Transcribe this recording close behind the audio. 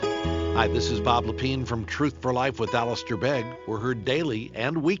Hi, this is Bob Lepine from Truth for Life with Alistair Begg. We're heard daily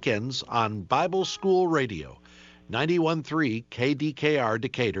and weekends on Bible School Radio, 91.3 KDKR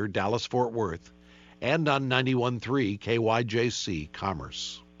Decatur, Dallas-Fort Worth, and on 91.3 KYJC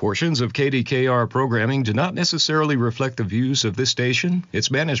Commerce. Portions of KDKR programming do not necessarily reflect the views of this station,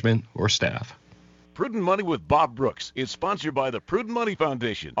 its management, or staff. Prudent Money with Bob Brooks is sponsored by the Prudent Money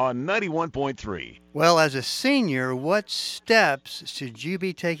Foundation on 91.3. Well, as a senior, what steps should you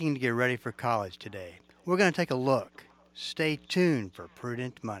be taking to get ready for college today? We're going to take a look. Stay tuned for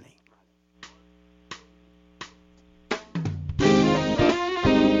Prudent Money.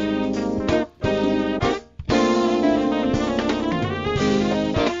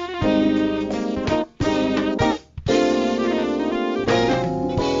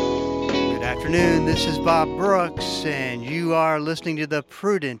 This is Bob Brooks, and you are listening to the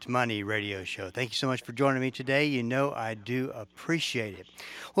Prudent Money Radio Show. Thank you so much for joining me today. You know I do appreciate it.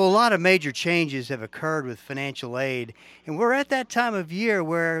 Well, a lot of major changes have occurred with financial aid, and we're at that time of year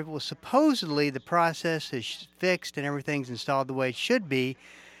where, well, supposedly the process is fixed and everything's installed the way it should be.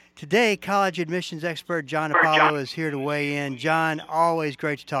 Today, college admissions expert John Hupalo is here to weigh in. John, always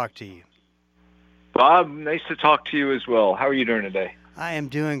great to talk to you. Bob, nice to talk to you as well. How are you doing today? I am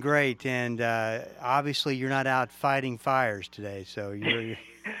doing great, and obviously you're not out fighting fires today, so you're...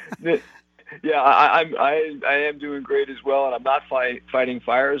 Yeah, I am doing great as well, and I'm not fighting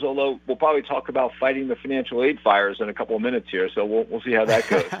fires, although we'll probably talk about fighting the financial aid fires in a couple of minutes here, so we'll see how that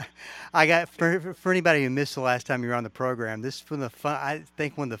goes. I got for anybody who missed the last time you were on the program, this is I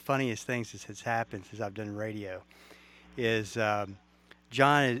think one of the funniest things that has happened since I've done radio is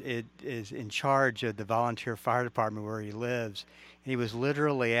John is in charge of the volunteer fire department where he lives. And he was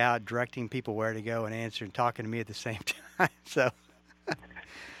literally out directing people where to go and answering, talking to me at the same time. So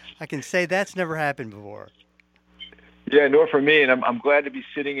I can say that's never happened before. Yeah, nor for me. And I'm glad to be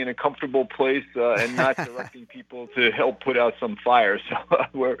sitting in a comfortable place and not directing people to help put out some fires. So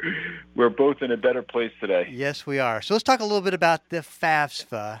we're both in a better place today. Yes, we are. So let's talk a little bit about the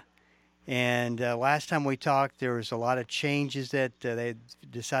FAFSA. And last time we talked, there was a lot of changes that they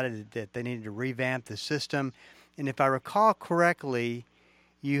decided that they needed to revamp the system. And if I recall correctly,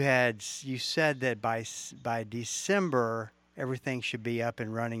 you said that by December everything should be up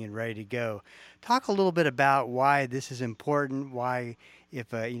and running and ready to go. Talk a little bit about why this is important. Why, if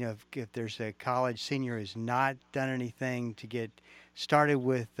there's a college senior who's not done anything to get started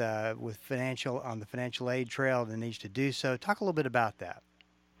with the financial aid trail, that needs to do so. Talk a little bit about that.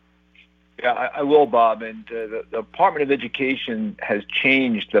 Yeah, I will, Bob. And the Department of Education has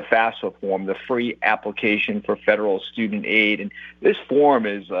changed the FAFSA form, the free application for federal student aid. And this form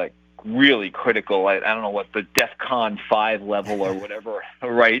is really critical. I don't know what the DEFCON 5 level or whatever,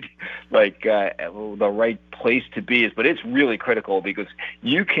 right? The right place to be is, but it's really critical because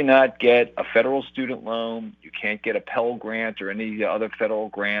you cannot get a federal student loan, you can't get a Pell Grant or any of the other federal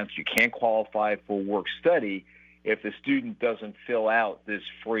grants, you can't qualify for work study if the student doesn't fill out this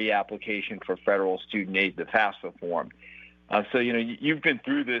free application for federal student aid, the FAFSA form. So, you've been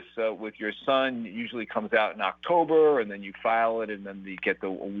through this with your son. It usually comes out in October, and then you file it, and then you get the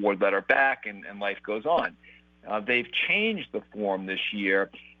award letter back, and life goes on. They've changed the form this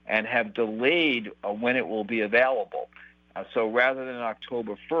year and have delayed when it will be available. So rather than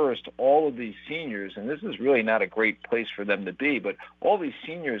October 1st, all of these seniors, and this is really not a great place for them to be, but all these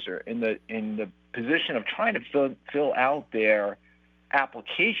seniors are in the position of trying to fill out their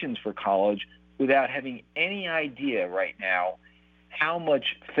applications for college without having any idea right now how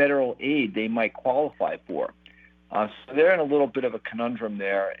much federal aid they might qualify for. So they're in a little bit of a conundrum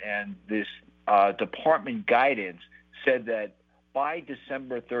there, and this department guidance said that by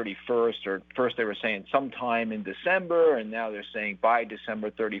December 31st, or first they were saying sometime in December, and now they're saying by December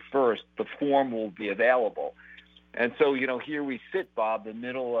 31st, the form will be available. And so, here we sit, Bob, the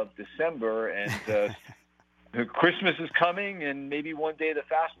middle of December, and Christmas is coming, and maybe one day the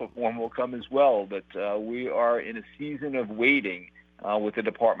FAFSA form will come as well. But we are in a season of waiting with the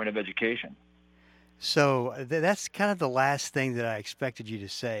Department of Education. So that's kind of the last thing that I expected you to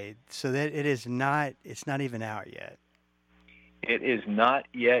say. So that it's not even out yet. It is not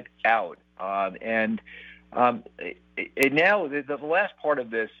yet out. And now the last part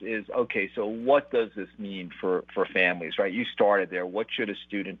of this is, okay, so what does this mean for families, right? You started there. What should a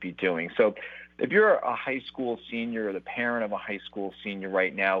student be doing? So if you're a high school senior or the parent of a high school senior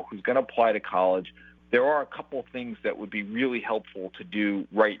right now who's going to apply to college, there are a couple things that would be really helpful to do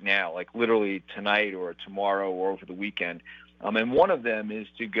right now, like literally tonight or tomorrow or over the weekend. And one of them is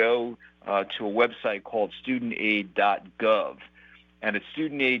to go to a website called studentaid.gov. And at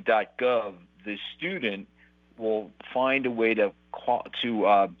studentaid.gov, the student will find a way to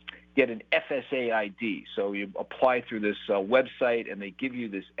get an FSA ID. So you apply through this website, and they give you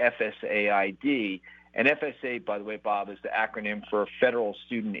this FSA ID. And FSA, by the way, Bob, is the acronym for Federal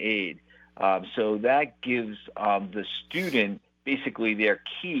Student Aid. So that gives the student basically their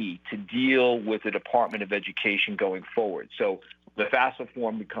key to deal with the Department of Education going forward. So the FAFSA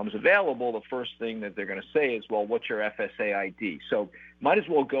form becomes available, the first thing that they're going to say is, well, what's your FSA ID? So might as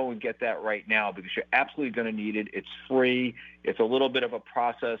well go and get that right now because you're absolutely going to need it. It's free. It's a little bit of a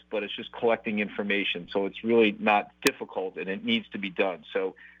process, but it's just collecting information. So it's really not difficult, and it needs to be done.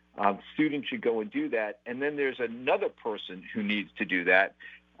 So students should go and do that. And then there's another person who needs to do that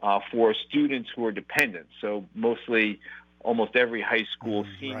for students who are dependent. So mostly almost every high school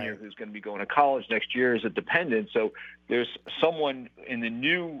senior who's going to be going to college next year is a dependent. So there's someone in the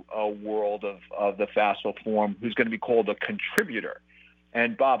new world of the FAFSA form who's going to be called a contributor.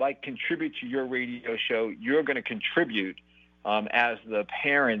 And Bob, I contribute to your radio show. You're going to contribute as the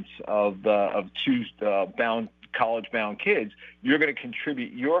parents of two college-bound kids. You're going to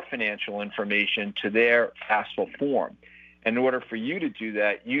contribute your financial information to their FAFSA form. And in order for you to do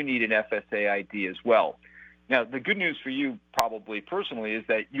that, you need an FSA ID as well. Now, the good news for you probably personally is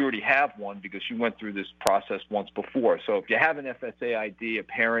that you already have one because you went through this process once before. So if you have an FSA ID, a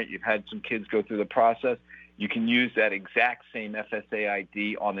parent, you've had some kids go through the process, you can use that exact same FSA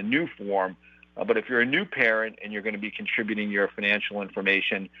ID on the new form. But if you're a new parent and you're going to be contributing your financial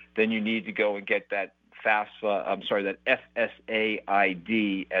information, then you need to go and get that that FSA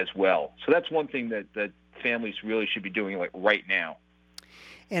ID as well. So that's one thing that families really should be doing like right now.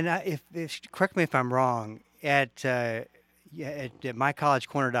 And if correct me if I'm wrong, at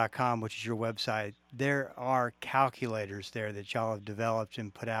mycollegecorner.com, which is your website, there are calculators there that y'all have developed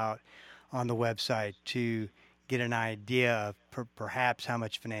and put out on the website to get an idea of perhaps how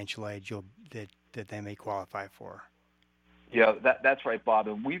much financial aid that they may qualify for. Yeah, that's right, Bob.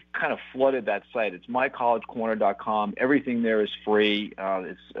 And we've kind of flooded that site. It's mycollegecorner.com. Everything there is free.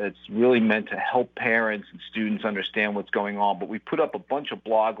 It's really meant to help parents and students understand what's going on. But we put up a bunch of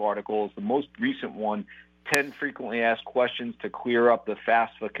blog articles. The most recent one, 10 frequently asked questions to clear up the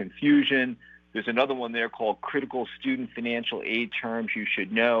FAFSA confusion. There's another one there called Critical Student Financial Aid Terms You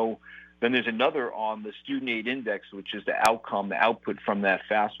Should Know. Then there's another on the Student Aid Index, which is the output from that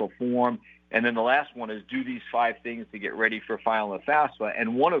FAFSA form. And then the last one is do these 5 things to get ready for filing a FAFSA.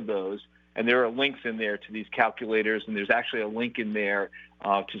 And one of those, and there are links in there to these calculators, and there's actually a link in there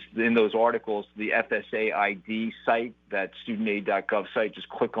in those articles to the FSA ID site, that studentaid.gov site. Just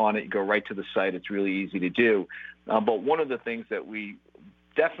click on it, you go right to the site. It's really easy to do. But one of the things that we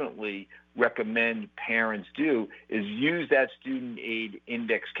definitely recommend parents do is use that student aid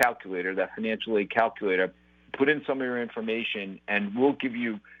index calculator, that financial aid calculator, put in some of your information, and we'll give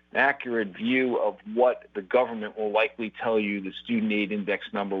you an accurate view of what the government will likely tell you the student aid index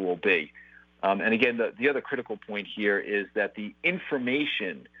number will be. And again, the other critical point here is that the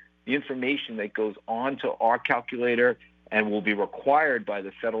information that goes onto our calculator and will be required by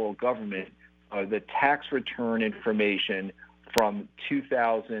the federal government are the tax return information from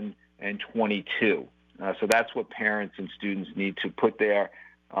 2022. So that's what parents and students need to put there.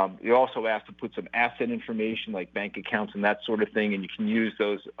 You're also asked to put some asset information like bank accounts and that sort of thing, and you can use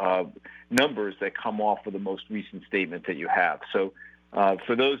those numbers that come off of the most recent statement that you have. So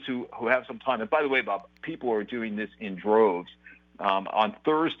for those who have some time, and by the way, Bob, people are doing this in droves. On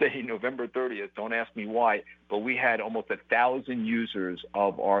Thursday, November 30th, don't ask me why, but we had almost 1,000 users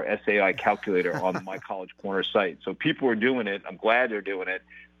of our SAI calculator on the My College Corner site. So people are doing it. I'm glad they're doing it.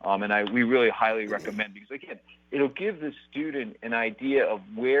 And we really highly recommend, because again, it'll give the student an idea of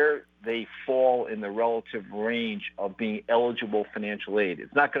where they fall in the relative range of being eligible financial aid.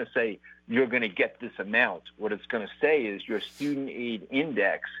 It's not going to say you're going to get this amount. What it's going to say is your student aid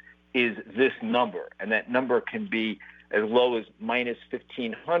index is this number, and that number can be as low as minus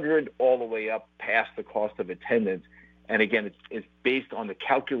 $1,500 all the way up past the cost of attendance. And again, it's based on the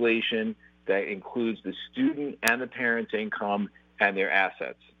calculation that includes the student and the parent's income and their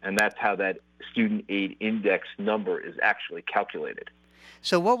assets. And that's how that student aid index number is actually calculated.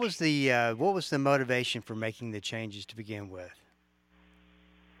 So what was the motivation for making the changes to begin with?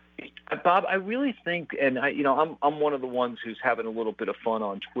 Bob, I really think, and I'm one of the ones who's having a little bit of fun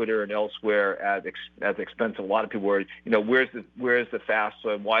on Twitter and elsewhere at the expense of a lot of people. Where's the FAFSA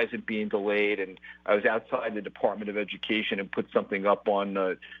and why is it being delayed? And I was outside the Department of Education and put something up on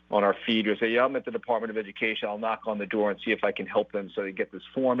our feed or say, yeah, I'm at the Department of Education. I'll knock on the door and see if I can help them so they get this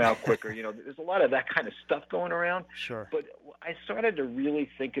form out quicker. There's a lot of that kind of stuff going around. Sure. But I started to really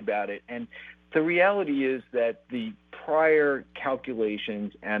think about it. And the reality is that the prior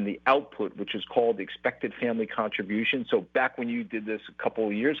calculations and the output, which is called the expected family contribution. So back when you did this a couple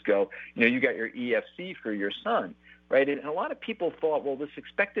of years ago, you got your EFC for your son, right? And a lot of people thought, well, this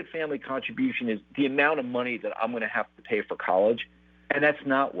expected family contribution is the amount of money that I'm going to have to pay for college. And that's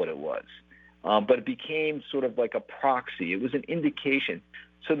not what it was. But it became sort of like a proxy. It was an indication.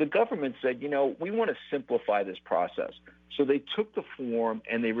 So the government said, we want to simplify this process. So they took the form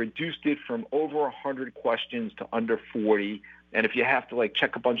and they reduced it from over 100 questions to under 40. And if you have to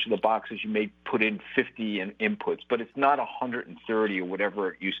check a bunch of the boxes, you may put in 50 inputs, but it's not 130 or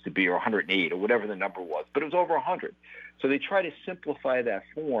whatever it used to be, or 108 or whatever the number was, but it was over 100. So they try to simplify that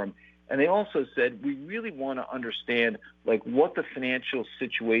form. And they also said, we really want to understand what the financial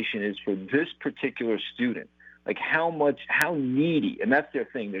situation is for this particular student, how needy, and that's their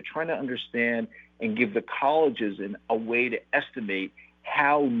thing. They're trying to understand and give the colleges a way to estimate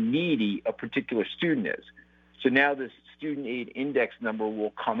how needy a particular student is. So now this student aid index number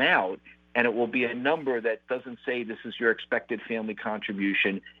will come out, and it will be a number that doesn't say this is your expected family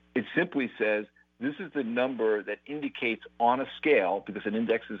contribution. It simply says this is the number that indicates on a scale, because an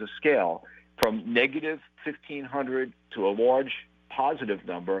index is a scale, from negative 1,500 to a large positive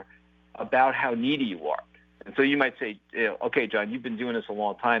number about how needy you are. And so you might say, okay, John, you've been doing this a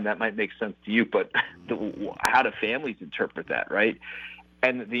long time. That might make sense to you, but how do families interpret that, right?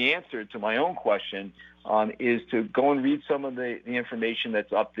 And the answer to my own question is to go and read some of the information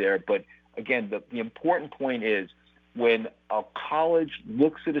that's up there. But again, the important point is when a college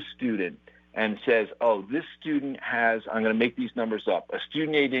looks at a student and says, oh, this student has, I'm going to make these numbers up, a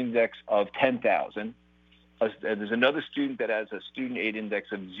student aid index of 10,000. There's another student that has a student aid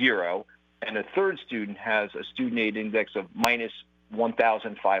index of 0. And a third student has a student aid index of minus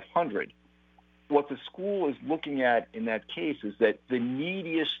 1,500. What the school is looking at in that case is that the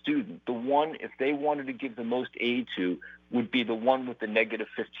neediest student, the one, if they wanted to give the most aid to, would be the one with the negative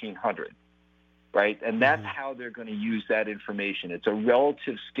 1,500, right? And that's how they're going to use that information. It's a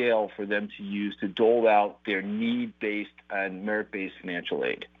relative scale for them to use to dole out their need-based and merit-based financial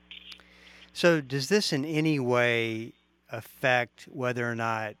aid. So does this in any way affect whether or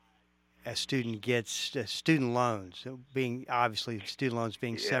not a student gets student loans, being obviously student loans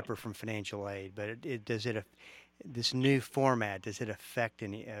being separate from financial aid, but this new format, does it affect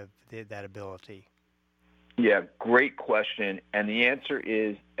any of that ability? Yeah, great question. And the answer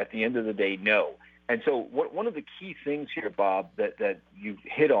is, at the end of the day, no. And so one of the key things here, Bob, that you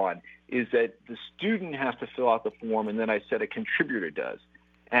hit on is that the student has to fill out the form, and then I said a contributor does.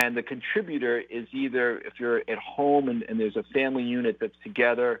 And the contributor is either, if you're at home and there's a family unit that's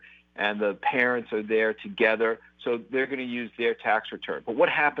together, and the parents are there together, so they're going to use their tax return. But what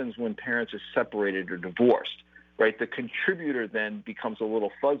happens when parents are separated or divorced, right? The contributor then becomes a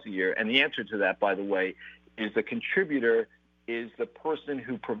little fuzzier, and the answer to that, by the way, is the contributor is the person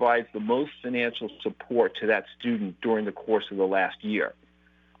who provides the most financial support to that student during the course of the last year.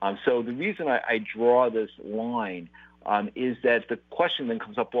 So the reason I draw this line is that the question then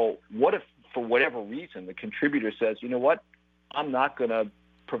comes up, well, what if, for whatever reason, the contributor says, you know what, I'm not going to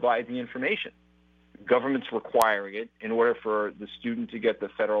provide the information. Government's requiring it in order for the student to get the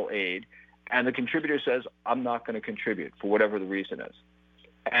federal aid, and the contributor says, I'm not going to contribute for whatever the reason is.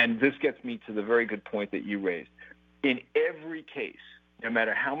 And this gets me to the very good point that you raised. In every case, no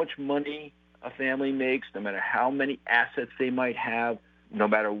matter how much money a family makes, no matter how many assets they might have, no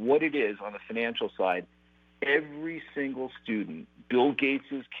matter what it is on the financial side, every single student, Bill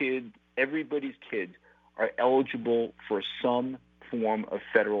Gates's kid, everybody's kids, are eligible for some form of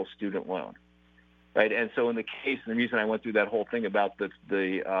federal student loan, right? And so in the case, and the reason I went through that whole thing about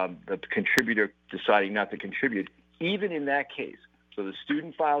the contributor deciding not to contribute, even in that case, so the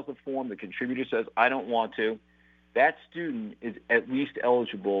student files the form, the contributor says, I don't want to, that student is at least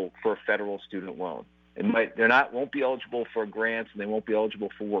eligible for a federal student loan. Won't be eligible for grants, and they won't be eligible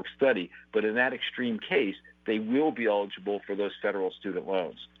for work study, but in that extreme case, they will be eligible for those federal student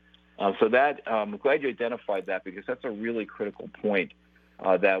loans. So that I'm glad you identified that, because that's a really critical point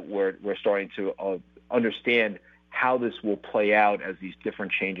that we're starting to understand how this will play out as these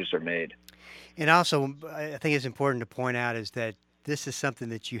different changes are made. And also, I think it's important to point out is that this is something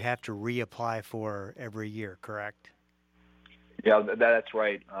that you have to reapply for every year, correct? Yeah, that's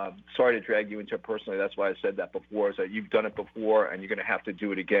right. Sorry to drag you into it personally. That's why I said that before, is that you've done it before and you're going to have to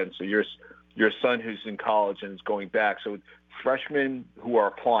do it again. So your son who's in college and is going back. So freshmen who are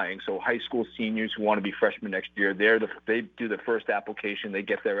applying, so high school seniors who want to be freshmen next year, they do the first application. They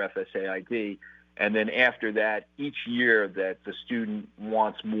get their FSA ID. And then after that, each year that the student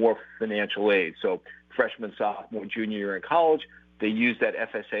wants more financial aid, so freshman, sophomore, junior year in college, they use that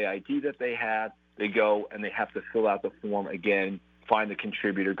FSA ID that they have. They go and they have to fill out the form again, find the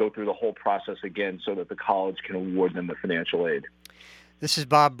contributor, go through the whole process again so that the college can award them the financial aid. This is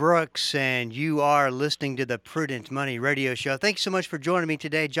Bob Brooks, and you are listening to the Prudent Money Radio Show. Thanks so much for joining me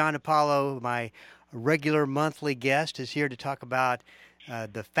today. John Hupalo, my regular monthly guest, is here to talk about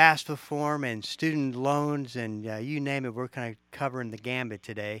the FAFSA form and student loans, and you name it, we're kind of covering the gambit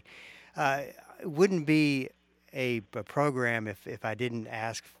today. It wouldn't be a program if I didn't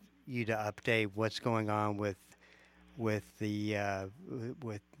ask you to update what's going on with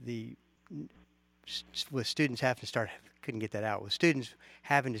students having to start. Couldn't get that out. With students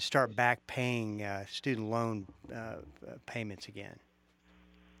having to start back paying student loan payments again.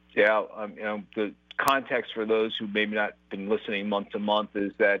 Yeah, the context for those who maybe not been listening month to month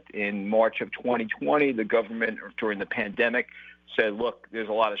is that in March of 2020, the government, or during the pandemic, said, look, there's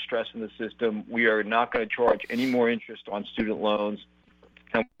a lot of stress in the system. We are not going to charge any more interest on student loans,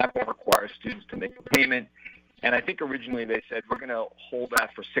 and we're not going to require students to make a payment. And I think originally they said, we're going to hold that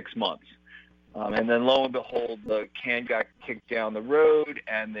for 6 months. And then lo and behold, the can got kicked down the road,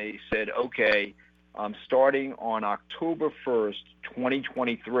 and they said, okay, starting on October 1st,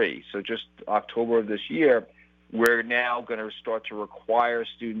 2023, so just October of this year, we're now going to start to require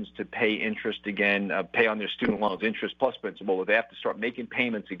students to pay interest again, pay on their student loans, interest plus principal. They have to start making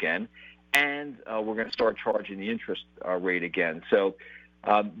payments again, and we're going to start charging the interest rate again. So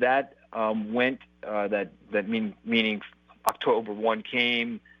that went, meaning October 1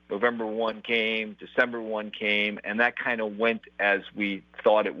 came, November 1 came, December 1 came, and that kind of went as we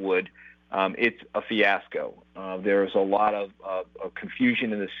thought it would. It's a fiasco. There's a lot of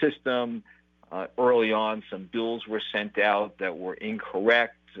confusion in the system. Early on, some bills were sent out that were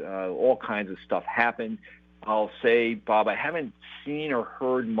incorrect. All kinds of stuff happened. I'll say, Bob, I haven't seen or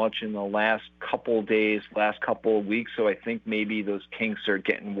heard much in the last couple of days, last couple of weeks, so I think maybe those kinks are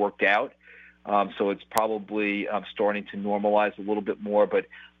getting worked out. So it's probably starting to normalize a little bit more. But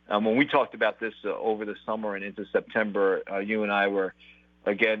when we talked about this over the summer and into September, you and I were,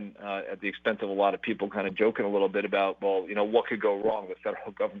 again, at the expense of a lot of people, kind of joking a little bit about, well, what could go wrong? The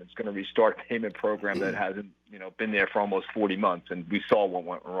federal government's going to restart a payment program that hasn't, been there for almost 40 months, and we saw what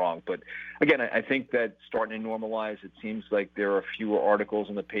went wrong. But again, I think that's starting to normalize. It seems like there are fewer articles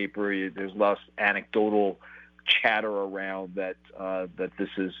in the paper. There's less anecdotal chatter around that this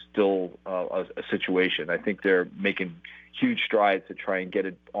is still a situation. I think they're making huge strides to try and get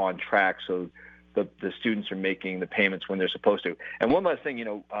it on track so the students are making the payments when they're supposed to. And one last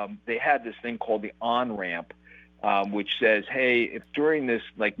thing, they had this thing called the on-ramp, which says, hey, if during this,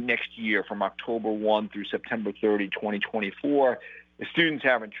 like next year from October 1 through September 30, 2024, if students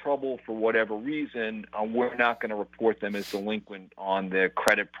having trouble for whatever reason, we're not going to report them as delinquent on their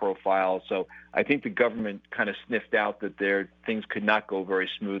credit profile. So I think the government kind of sniffed out that things could not go very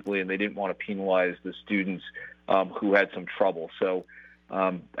smoothly, and they didn't want to penalize the students who had some trouble. So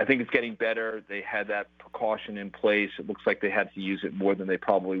I think it's getting better. They had that precaution in place. It looks like they had to use it more than they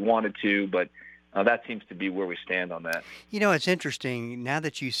probably wanted to, but that seems to be where we stand on that. It's interesting now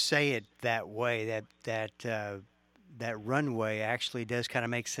that you say it that way. That runway actually does kind of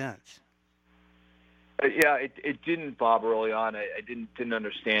make sense. Yeah, it didn't, Bob, early on. I didn't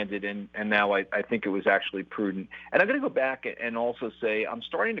understand it, and now I think it was actually prudent. And I'm going to go back and also say I'm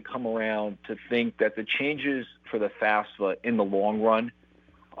starting to come around to think that the changes for the FAFSA in the long run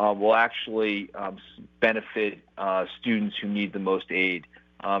will actually benefit students who need the most aid.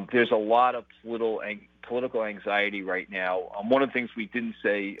 There's a lot of political anxiety right now. One of the things we didn't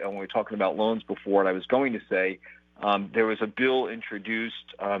say when we were talking about loans before, and I was going to say, there was a bill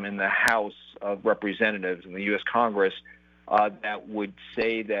introduced in the House of Representatives in the U.S. Congress that would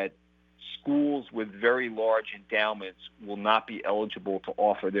say that schools with very large endowments will not be eligible to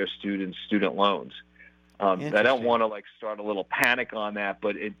offer their students student loans. I don't want to start a little panic on that,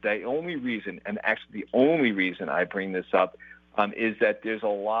 but the only reason, and actually the only reason I bring this up, is that there's a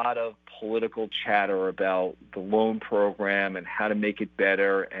lot of political chatter about the loan program and how to make it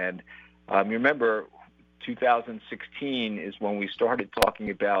better. And remember, 2016 is when we started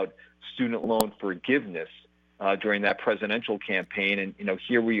talking about student loan forgiveness during that presidential campaign. And,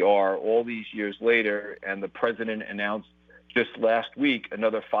 here we are all these years later, and the president announced just last week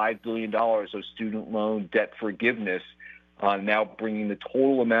another $5 billion of student loan debt forgiveness, now bringing the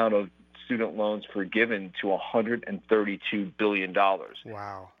total amount of student loans forgiven to $132 billion.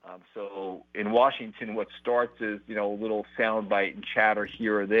 Wow. So in Washington, what starts is, a little soundbite and chatter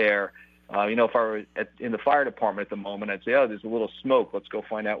here or there. If I were in the fire department at the moment, I'd say, oh, there's a little smoke. Let's go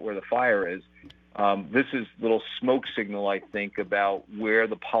find out where the fire is. This is a little smoke signal, I think, about where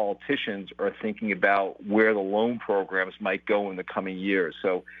the politicians are thinking about where the loan programs might go in the coming years.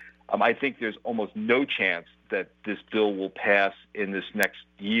 So I think there's almost no chance that this bill will pass in this next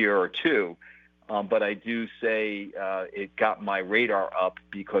year or two. But I do say it got my radar up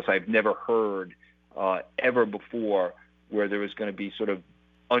because I've never heard ever before where there was going to be sort of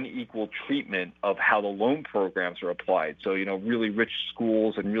unequal treatment of how the loan programs are applied. So, really rich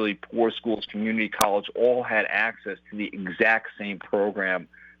schools and really poor schools, community college, all had access to the exact same program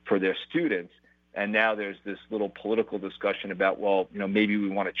for their students. And now there's this little political discussion about, well, maybe we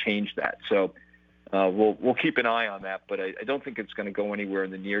want to change that. So we'll keep an eye on that, but I don't think it's going to go anywhere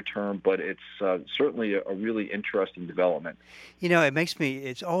in the near term, but it's certainly a really interesting development.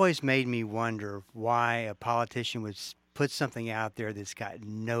 It's always made me wonder why a politician would put something out there that's got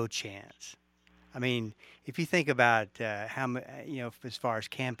no chance. I mean, if you think about how, as far as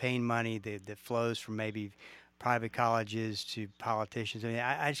campaign money that flows from maybe private colleges to politicians,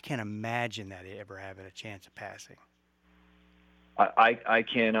 I just can't imagine that ever having a chance of passing. I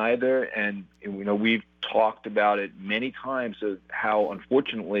can't either, and we've talked about it many times of how,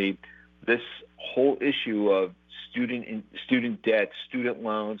 unfortunately, this whole issue of student debt, student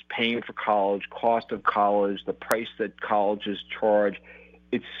loans, paying for college, cost of college, the price that colleges charge,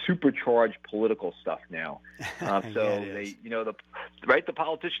 it's supercharged political stuff now. So the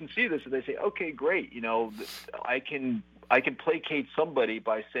politicians see this and they say, okay, great, I can placate somebody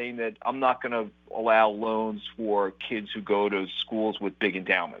by saying that I'm not going to allow loans for kids who go to schools with big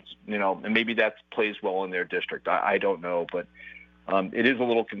endowments, and maybe that plays well in their district. I don't know, but it is a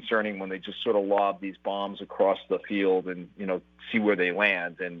little concerning when they just sort of lob these bombs across the field and, see where they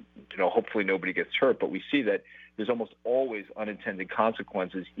land. And, hopefully nobody gets hurt. But we see that there's almost always unintended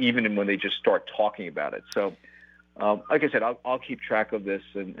consequences, even when they just start talking about it. So, like I said, I'll keep track of this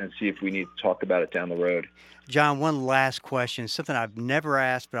and see if we need to talk about it down the road. John, one last question, something I've never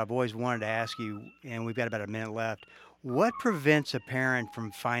asked, but I've always wanted to ask you, and we've got about a minute left. What prevents a parent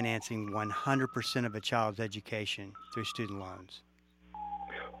from financing 100% of a child's education through student loans?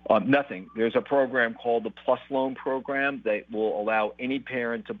 Nothing. There's a program called the Plus Loan Program that will allow any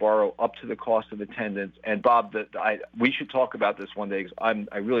parent to borrow up to the cost of attendance. And Bob, we should talk about this one day because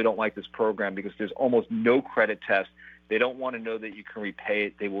I really don't like this program because there's almost no credit test. They don't want to know that you can repay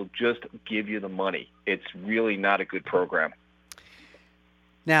it. They will just give you the money. It's really not a good program.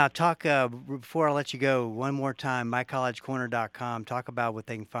 Now, talk before I let you go one more time, mycollegecorner.com. Talk about what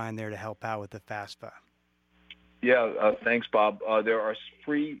they can find there to help out with the FAFSA. Yeah, thanks, Bob. There are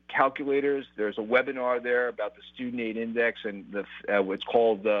free calculators. There's a webinar there about the Student Aid Index and what's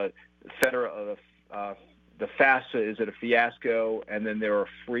called the FAFSA. Is it a fiasco? And then there are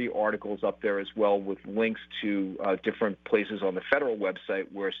free articles up there as well with links to different places on the federal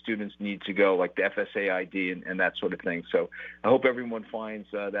website where students need to go, like the FSA ID and that sort of thing. So I hope everyone finds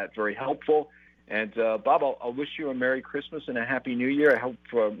that very helpful. And, Bob, I'll wish you a Merry Christmas and a Happy New Year. I hope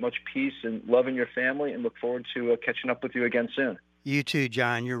for much peace and love in your family and look forward to catching up with you again soon. You too,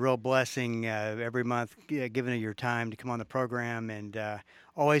 John. You're a real blessing every month, giving your time to come on the program. And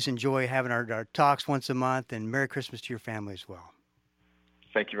always enjoy having our talks once a month. And Merry Christmas to your family as well.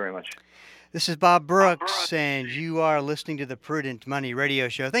 Thank you very much. This is Bob Brooks, and you are listening to the Prudent Money Radio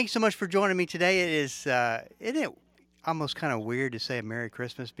Show. Thank you so much for joining me today. Isn't it almost kind of weird to say a Merry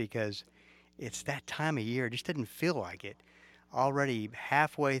Christmas because it's that time of year. It just didn't feel like it. Already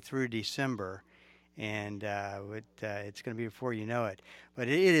halfway through December, and it's going to be before you know it. But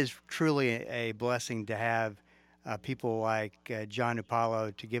it is truly a blessing to have people like John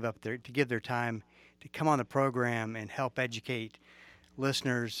Hupalo to give their time to come on the program and help educate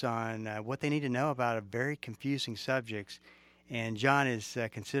listeners on what they need to know about a very confusing subjects. And John is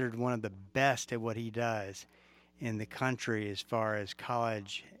considered one of the best at what he does in the country as far as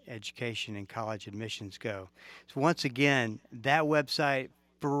college education and college admissions go. So once again, that website,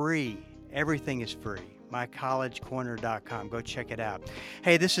 free. Everything is free. mycollegecorner.com. Go check it out.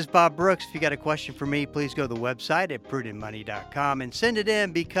 Hey, this is Bob Brooks. If you got a question for me, please go to the website at prudentmoney.com and send it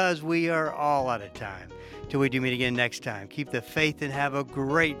in because we are all out of time. Till we do meet again next time, keep the faith and have a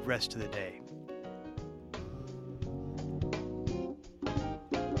great rest of the day.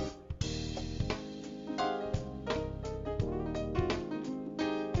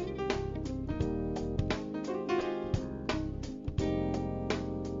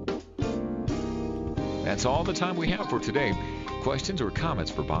 That's all the time we have for today. Questions or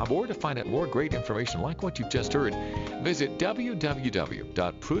comments for Bob, or to find out more great information like what you've just heard, visit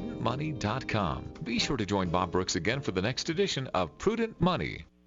www.prudentmoney.com. Be sure to join Bob Brooks again for the next edition of Prudent Money.